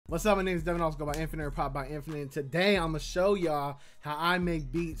What's up? My name is Devin, also go by Infinite or Pop by Infinite. And today I'm gonna show y'all how I make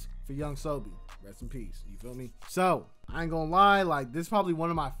beats for young Slo-be. Rest in peace. You feel me? So I ain't gonna lie, like this is probably one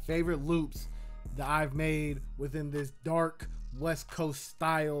of my favorite loops that I've made within this dark West Coast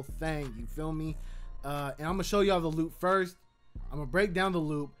style thing. You feel me? And I'm gonna show y'all the loop first. I'm gonna break down the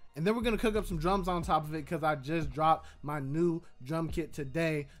loop, and then we're gonna cook up some drums on top of it because I just dropped my new drum kit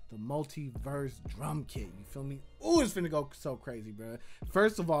today, the multiverse drum kit. You feel me? Ooh, it's finna go so crazy, bro.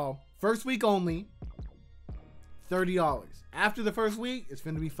 First of all, first week only, $30. After the first week, it's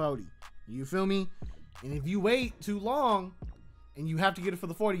finna be 40. You feel me? And if you wait too long and you have to get it for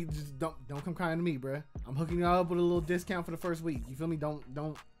the 40, just don't come crying to me, bro. I'm hooking y'all up with a little discount for the first week. You feel me? Don't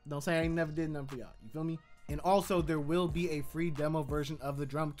say I ain't never did nothing for y'all. You feel me? And also, there will be a free demo version of the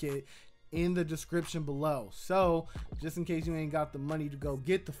drum kit in the description below. So, just in case you ain't got the money to go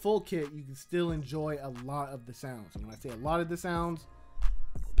get the full kit, you can still enjoy a lot of the sounds. And when I say a lot of the sounds,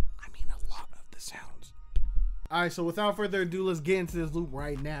 I mean a lot of the sounds. All right, so without further ado, let's get into this loop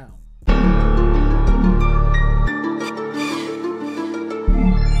right now.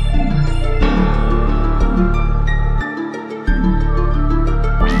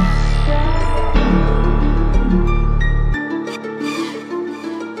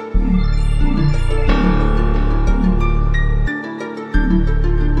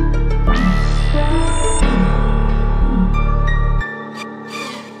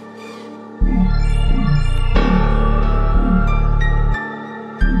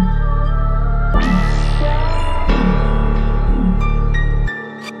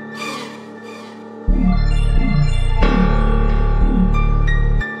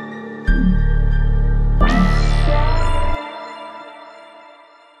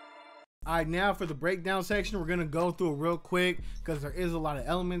 Alright, now for the breakdown section, we're gonna go through it real quick because there is a lot of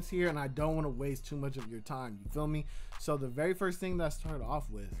elements here and I don't want to waste too much of your time. You feel me? So the very first thing that I started off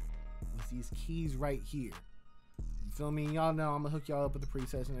with was these keys right here. You feel me? Y'all know I'm gonna hook y'all up with the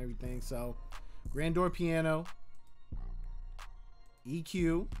presets and everything. So grandeur piano,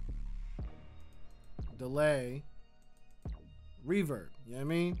 EQ, delay, reverb. You know what I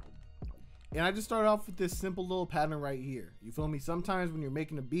mean? And I just started off with this simple little pattern right here. You feel me? Sometimes when you're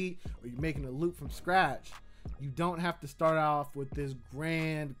making a beat or you're making a loop from scratch, you don't have to start off with this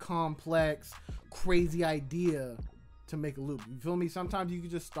grand, complex, crazy idea to make a loop. You feel me? Sometimes you can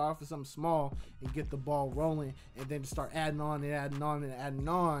just start off with something small and get the ball rolling and then start adding on and adding on and adding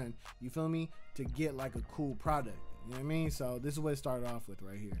on. You feel me? To get like a cool product. You know what I mean? So this is what it started off with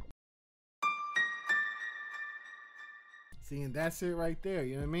right here. See, and that's it right there.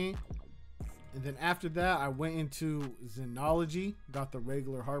 You know what I mean? And then after that, I went into Xenology, got the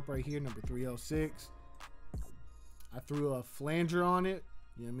regular harp right here, number 306. I threw a flanger on it.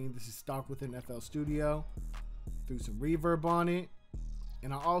 You know what I mean? This is stock within FL Studio. Threw some reverb on it.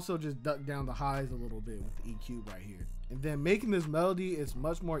 And I also just ducked down the highs a little bit with the EQ right here. And then making this melody is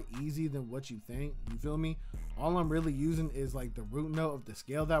much more easy than what you think. You feel me? All I'm really using is like the root note of the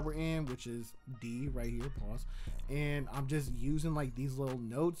scale that we're in, which is D right here, pause. And I'm just using like these little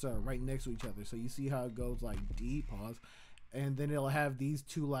notes are right next to each other. So you see how it goes like D, pause. And then it'll have these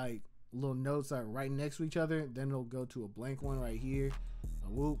two like little notes that are right next to each other. Then it'll go to a blank one right here,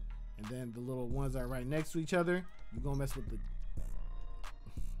 a whoop. And then the little ones that are right next to each other. You're gonna mess with the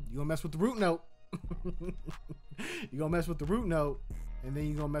root note. You're gonna mess with the root note, and then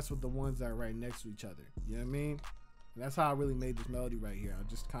you're gonna mess with the ones that are right next to each other. You know what I mean? And that's how I really made this melody right here. I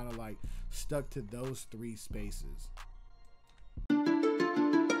just kind of like stuck to those three spaces.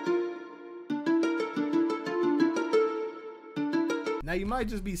 Now you might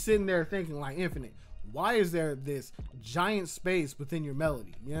just be sitting there thinking like, Infinite, why is there this giant space within your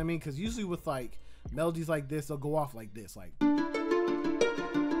melody? You know what I mean? Because usually with like melodies like this, they'll go off like this, like,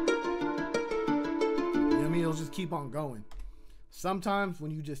 I mean, it'll just keep on going. Sometimes when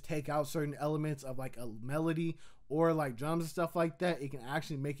you just take out certain elements of like a melody or like drums and stuff like that, it can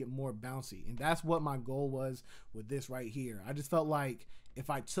actually make it more bouncy. And that's what my goal was with this right here. I just felt like if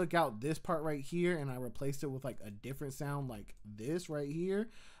I took out this part right here and I replaced it with like a different sound like this right here,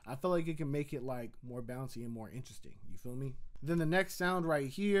 I felt like it can make it like more bouncy and more interesting. You feel me? Then the next sound right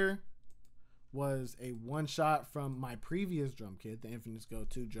here was a one shot from my previous drum kit, the Infinite's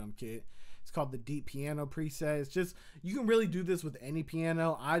Go-To drum kit. It's called the Deep Piano preset. It's just, you can really do this with any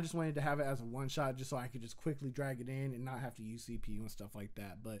piano. I just wanted to have it as a one shot just so I could just quickly drag it in and not have to use CPU and stuff like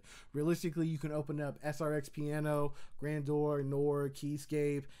that. But realistically, you can open up SRX Piano, Grandeur, Nord,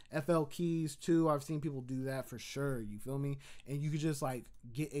 Keyscape, FL Keys too. I've seen people do that for sure. You feel me? And you could just like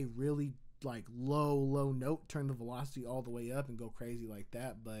get a really like low note, turn the velocity all the way up and go crazy like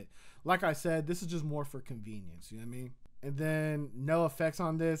that. But like I said, this is just more for convenience, you know what I mean? And then no effects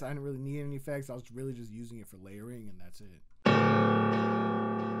on this. I didn't really need any effects. I was really just using it for layering, and that's it.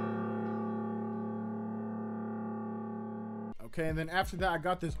 Okay, and then after that, I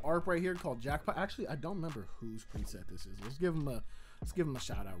got this ARP right here called Jackpot. Actually, I don't remember whose preset this is. Let's give him a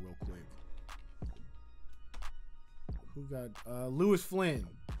shout out real quick. Who got Lewis Flynn?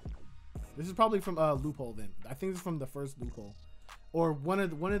 This is probably from Loophole then. I think it's from the first Loophole, or one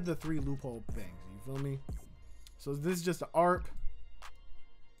of the 3 Loophole things. You feel me? So this is just an ARP.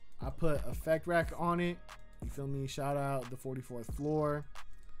 I put effect rack on it. You feel me? Shout out the 44th floor.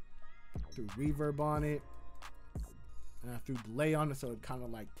 Threw reverb on it. And I threw delay on it so it kind of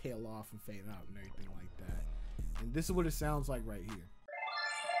like tail off and fade out and everything like that. And this is what it sounds like right here.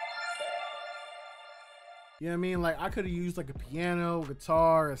 You know what I mean? Like I could have used like a piano,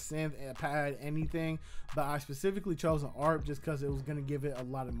 guitar, a synth, a pad, anything, but I specifically chose an ARP just because it was gonna give it a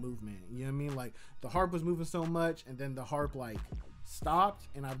lot of movement. You know what I mean? Like the harp was moving so much, and then the harp like stopped,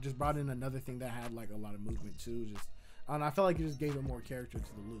 and I just brought in another thing that had like a lot of movement too. And I felt like it just gave it more character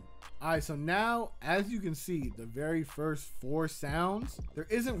to the loop. All right, so now as you can see, the very first 4 sounds, there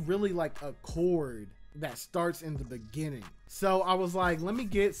isn't really like a chord that starts in the beginning. So I was like, let me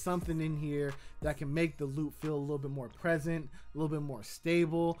get something in here that can make the loop feel a little bit more present, a little bit more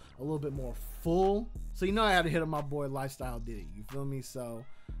stable, a little bit more full. So you know I had to hit up my boy Lifestyle Did It, you feel me? So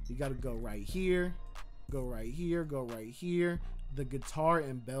you got to go right here, go right here, go right here. The guitar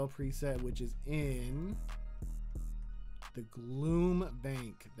and bell preset, which is in the Gloom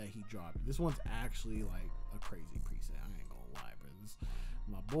Bank that he dropped. This one's actually like a crazy preset. I ain't gonna lie, bro.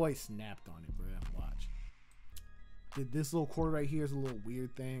 My boy snapped on it, bro. Watch. This little chord right here is a little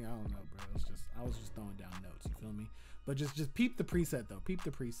weird thing. I don't know, bro. I was just throwing down notes. You feel me? But just peep the preset though. Peep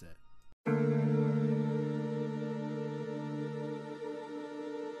the preset.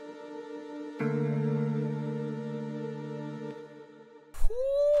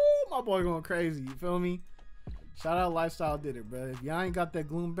 Woo, my boy going crazy. You feel me? Shout out Lifestyle Did It, bro. If y'all ain't got that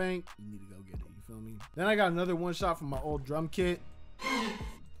Gloom Bank, you need to go get it. You feel me? Then I got another one shot from my old drum kit.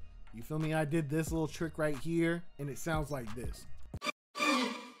 You feel me? I did this little trick right here, and it sounds like this.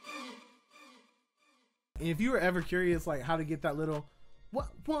 And if you were ever curious, like how to get that little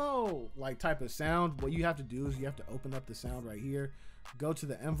whoa like type of sound, what you have to do is you have to open up the sound right here, go to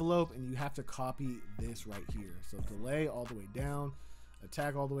the envelope, and you have to copy this right here. So delay all the way down,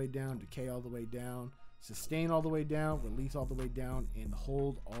 attack all the way down, decay all the way down, sustain all the way down, release all the way down, and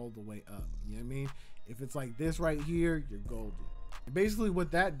hold all the way up. You know what I mean? If it's like this right here, you're golden. Basically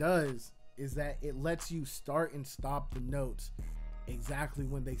what that does is that it lets you start and stop the notes exactly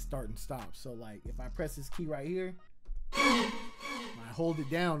when they start and stop. So like if I press this key right here, when I hold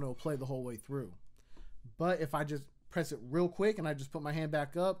it down, it'll play the whole way through. But if I just press it real quick and I just put my hand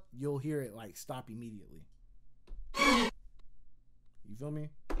back up, you'll hear it like stop immediately. You feel me?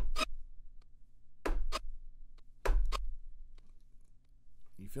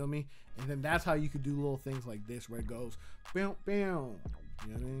 You feel me? And then that's how you could do little things like this where it goes bam, bam. You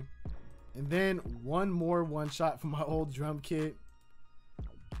know what I mean? And then one more one shot from my old drum kit.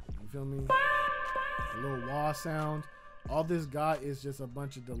 You feel me? A little wah sound. All this got is just a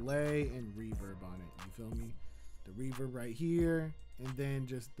bunch of delay and reverb on it. You feel me? The reverb right here, and then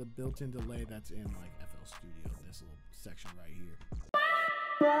just the built-in delay that's in like FL Studio. This little section right here.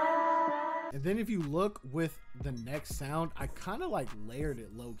 And then if you look with the next sound, I kind of like layered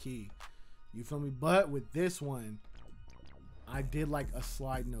it low key. You feel me? But with this one, I did like a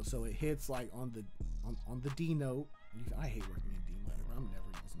slide note, so it hits like on the D note. I hate working in D minor, but I'm never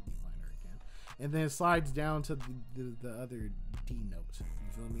using D minor again. And then it slides down to the other D note.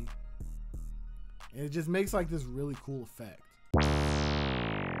 You feel me? And it just makes like this really cool effect.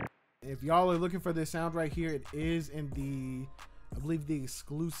 If y'all are looking for this sound right here, it is in the, I believe, the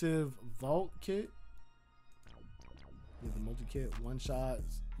exclusive Vault kit. Yeah, the multi-kit, one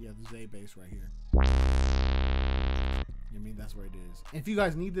shots. Yeah, the Z bass right here. I mean, that's where it is. And if you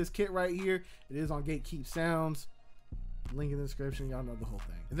guys need this kit right here, it is on Gatekeep Sounds. Link in the description. Y'all know the whole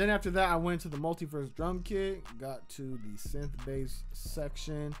thing. And then after that, I went to the Multiverse drum kit, got to the synth bass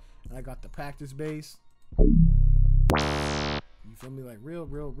section, and I got the practice bass. You feel me? Like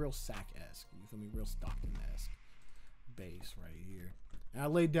real Sack-esque. You feel me? Real Stockton-esque bass right here. And I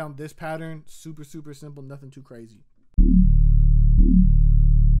laid down this pattern, super simple, nothing too crazy.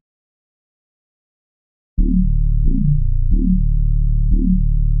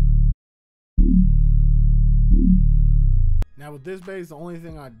 Now with this bass, the only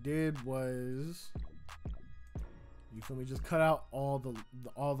thing I did was, you feel me, just cut out all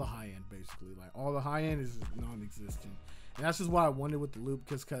the high end basically. Like all the high end is non-existent. And that's just what I wanted with the loop,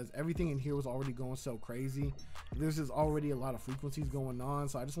 because everything in here was already going so crazy. There's just already a lot of frequencies going on,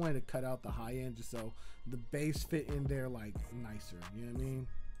 so I just wanted to cut out the high end just so the bass fit in there like nicer, you know what I mean?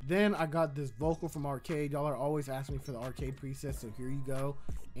 Then I got this vocal from Arcade. Y'all are always asking me for the Arcade preset, so here you go.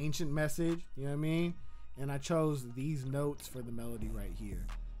 Ancient Message, you know what I mean? And I chose these notes for the melody right here.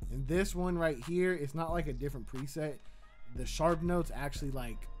 And this one right here, it's not like a different preset. The sharp notes actually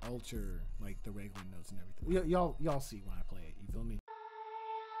like alter like the regular notes and everything. Y'all see when I play it, you feel me?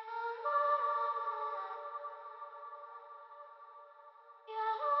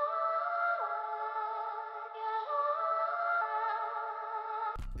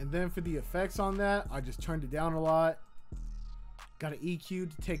 And then for the effects on that, I just turned it down a lot. Got an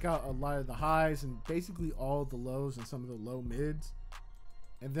EQ to take out a lot of the highs and basically all the lows and some of the low mids.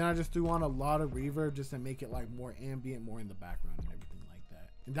 And then I just threw on a lot of reverb just to make it like more ambient, more in the background and everything like that.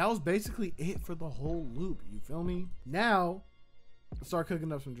 And that was basically it for the whole loop, you feel me? Now, let's start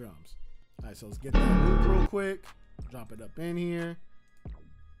cooking up some drums. All right, so let's get that loop real quick. Drop it up in here.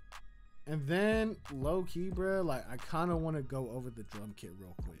 And then low key, bro, like I kind of want to go over the drum kit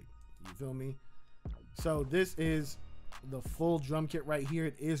real quick. You feel me? So this is the full drum kit right here.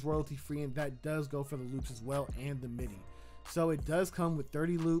 It is royalty free, and that does go for the loops as well and the MIDI. So it does come with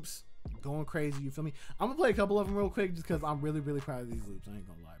 30 loops, going crazy. You feel me? I'm gonna play a couple of them real quick just because I'm really proud of these loops. I ain't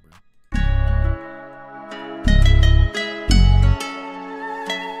gonna lie, bro.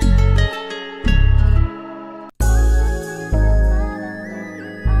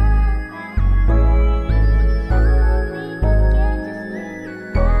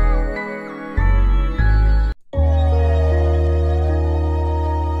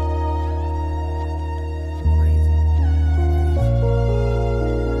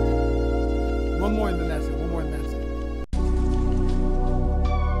 One more and then that's it. One more and that's it.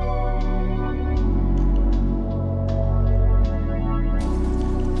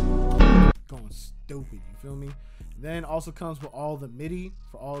 Going stupid, you feel me? Then also comes with all the MIDI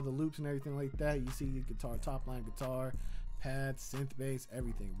for all the loops and everything like that. You see your guitar, top line guitar, pads, synth bass,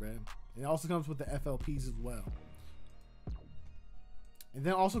 everything, bro. And it also comes with the FLPs as well. And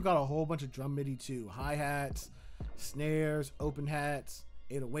then also got a whole bunch of drum MIDI too. Hi-hats, snares, open hats,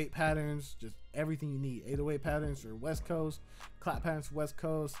 808 patterns, just everything you need. 808 patterns for West Coast, clap patterns for West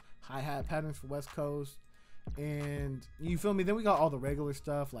Coast, hi-hat patterns for West Coast, and you feel me? Then we got all the regular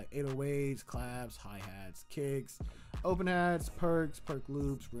stuff like 808s, claps, hi-hats, kicks, open hats, perk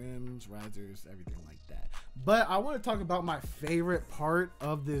loops, rims, risers, everything like that. But I want to talk about my favorite part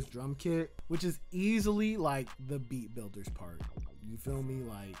of this drum kit, which is easily like the beat builders part. You feel me?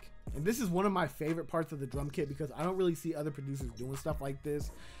 Like, and this is one of my favorite parts of the drum kit because I don't really see other producers doing stuff like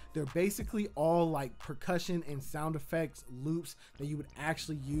this. They're basically all like percussion and sound effects loops that you would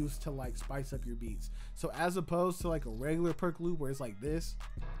actually use to like spice up your beats. So as opposed to like a regular perk loop where it's like this,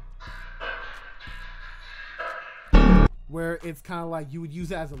 where it's kind of like you would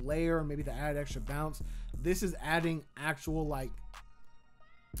use it as a layer or maybe to add extra bounce. This is adding actual like,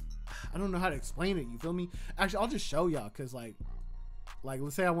 I don't know how to explain it, you feel me? Actually, I'll just show y'all because like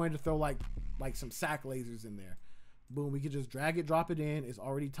let's say I wanted to throw like some sack lasers in there. Boom, we could just drag it, drop it in. It's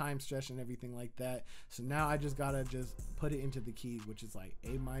already time stretched and everything like that. So now I just gotta just put it into the keys, which is like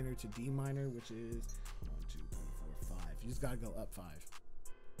A minor to D minor, which is 1, 2, 3, 4, 5. You just gotta go up 5.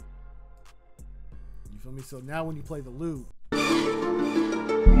 You feel me? So now when you play the loop, that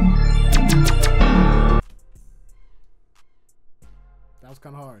was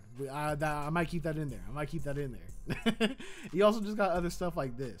kind of hard. I might keep that in there. I might keep that in there. You also just got other stuff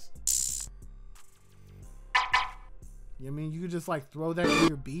like this. You know what I mean? You could just like throw that in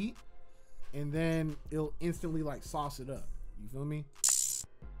your beat and then it'll instantly like sauce it up. You feel me?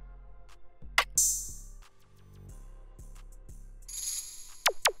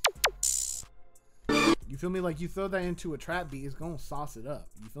 You feel me? Like you throw that into a trap beat, it's gonna sauce it up.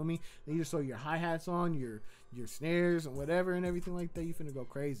 You feel me? Then you just throw your hi-hats on, your snares and whatever and everything like that. You finna go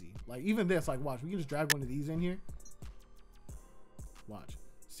crazy. Like even this, like watch, we can just drag one of these in here. Watch.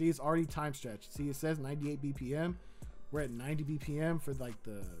 See, it's already time stretched. See, it says 98 BPM. We're at 90 BPM for like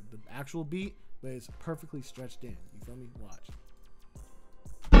the actual beat, but it's perfectly stretched in. You feel me? Watch.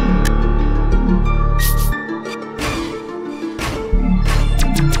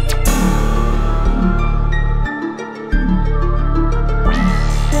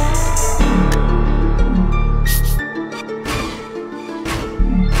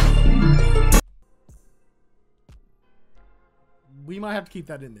 We might have to keep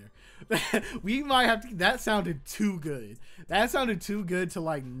that in there. We might have to. That sounded too good. That sounded too good to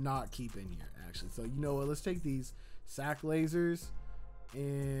like not keep in here actually. So you know what? Let's take these sack lasers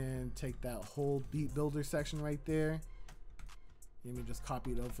and take that whole beat builder section right there You know what I mean? Just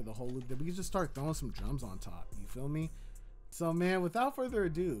copy it over for the whole loop. Then we can just start throwing some drums on top. You feel me? So, man, without further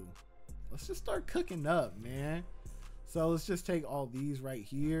ado, let's just start cooking up, man. So let's just take all these right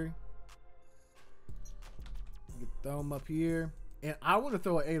here. You can throw them up here. And I want to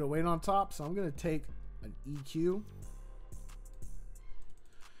throw an 808 on top, so I'm going to take an EQ.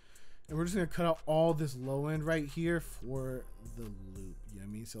 And we're just going to cut out all this low end right here for the loop. You know what I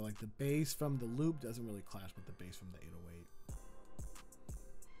mean? So like the bass from the loop doesn't really clash with the bass from the 808.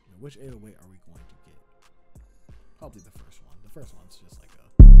 Now, which 808 are we going to get? Probably the first one. The first one's just like a...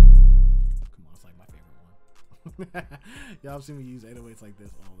 Come on, it's like my favorite one. Y'all have seen me use 808s like this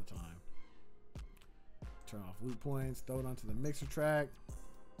all the time. Turn off loop points, throw it onto the mixer track,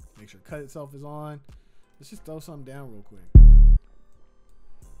 make sure cut itself is on. Let's just throw something down real quick.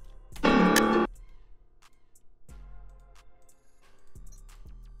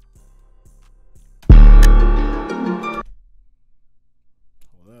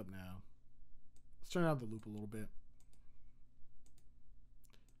 Hold up now. Let's turn out the loop a little bit.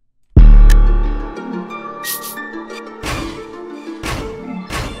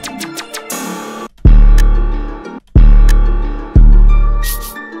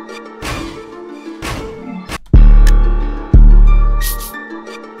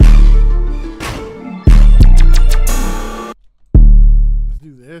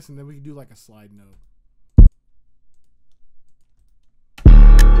 And then we can do like a slide note.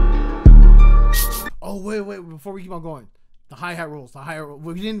 Oh wait, before we keep on going, the hi-hat rolls,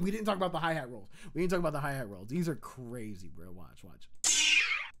 we didn't talk about the hi-hat rolls. We didn't talk about the hi-hat rolls. These are crazy, bro. Watch.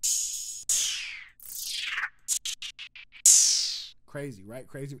 Crazy, right?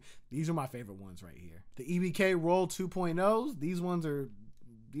 Crazy. These are my favorite ones right here. The EBK roll 2.0s. These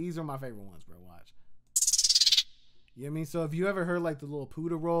are my favorite ones, bro. Watch. You know what I mean? So if you ever heard like the little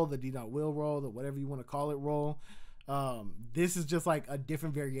Puda roll, the D.Will roll, the whatever you want to call it roll, this is just like a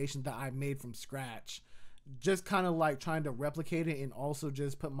different variation that I made from scratch. Just kind of like trying to replicate it and also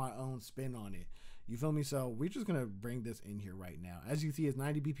just put my own spin on it. You feel me? So we're just going to bring this in here right now. As you can see, it's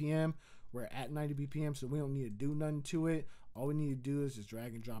 90 BPM. We're at 90 BPM, so we don't need to do nothing to it. All we need to do is just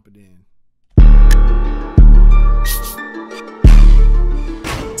drag and drop it in.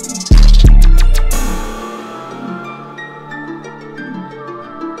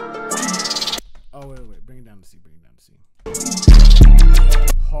 Oh, wait. Bring it down to C.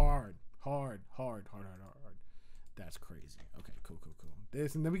 Hard. That's crazy. Okay, cool.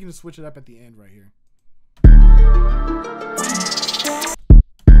 This, and then we can just switch it up at the end right here.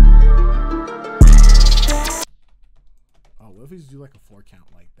 Oh, what if we just do like a 4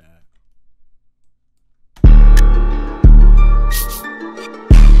 count like that?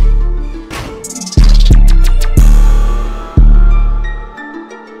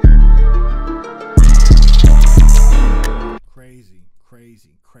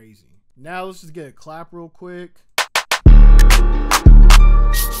 Crazy. Now let's just get a clap real quick.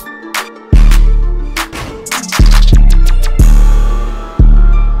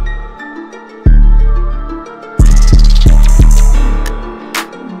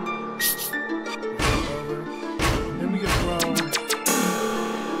 Then we can throw the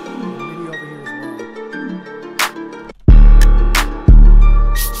MIDI over here as well.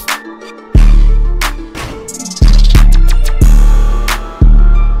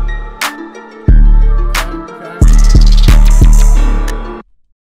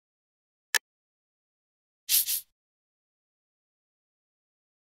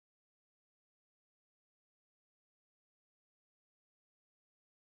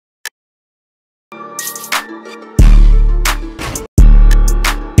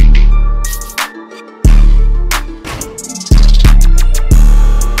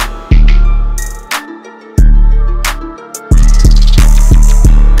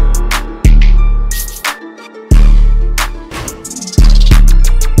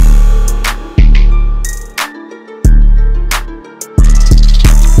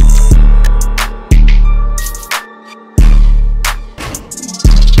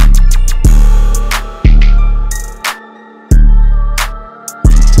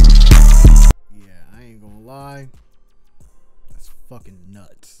 That's fucking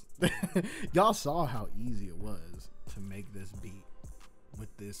nuts. Y'all saw how easy it was to make this beat with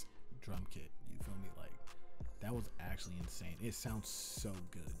this drum kit. You feel me? Like, that was actually insane. It sounds so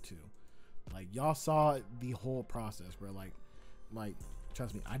good too. Like, y'all saw the whole process, bro. Like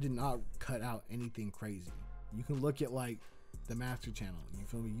trust me, I did not cut out anything crazy. You can look at like the master channel. You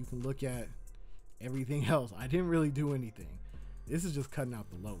feel me? You can look at everything else. I didn't really do anything. This is just cutting out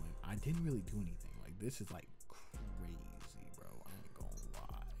the low end. I didn't really do anything. Like, this is like crazy, bro. I ain't gonna lie.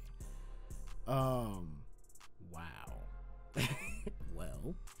 Wow.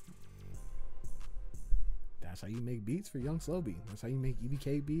 So that's how you make beats for Young Slo-be. That's how you make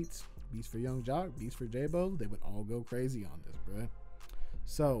EBK beats, beats for Young Jock, beats for J-Bo. They would all go crazy on this, bro.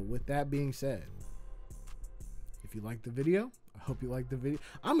 So with that being said, if you like the video, I hope you like the video.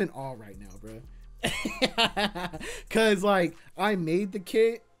 I'm in awe right now, bro. Cause like I made the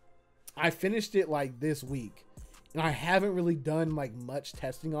kit, I finished it like this week, and I haven't really done like much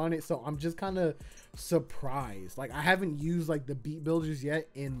testing on it, so I'm just kind of surprised. Like I haven't used like the beat builders yet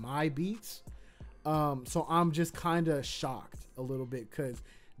in my beats, so I'm just kind of shocked a little bit because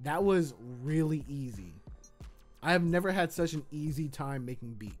that was really easy. I have never had such an easy time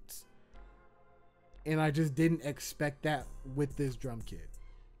making beats, and I just didn't expect that with this drum kit.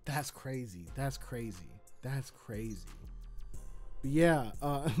 That's crazy. That's crazy. That's crazy. But yeah,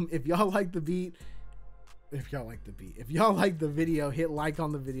 if y'all like the beat, if y'all like the video, hit like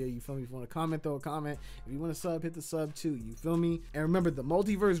on the video. You feel me? If you want to comment, throw a comment. If you want to sub, hit the sub too. You feel me? And remember, the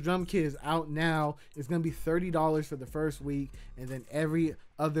Multiverse drum kit is out now. It's gonna be $30 for the first week, and then every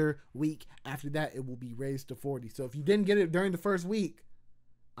other week after that, it will be raised to $40. So if you didn't get it during the first week,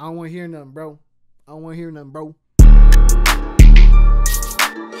 I don't want to hear nothing, bro. I don't want to hear nothing, bro.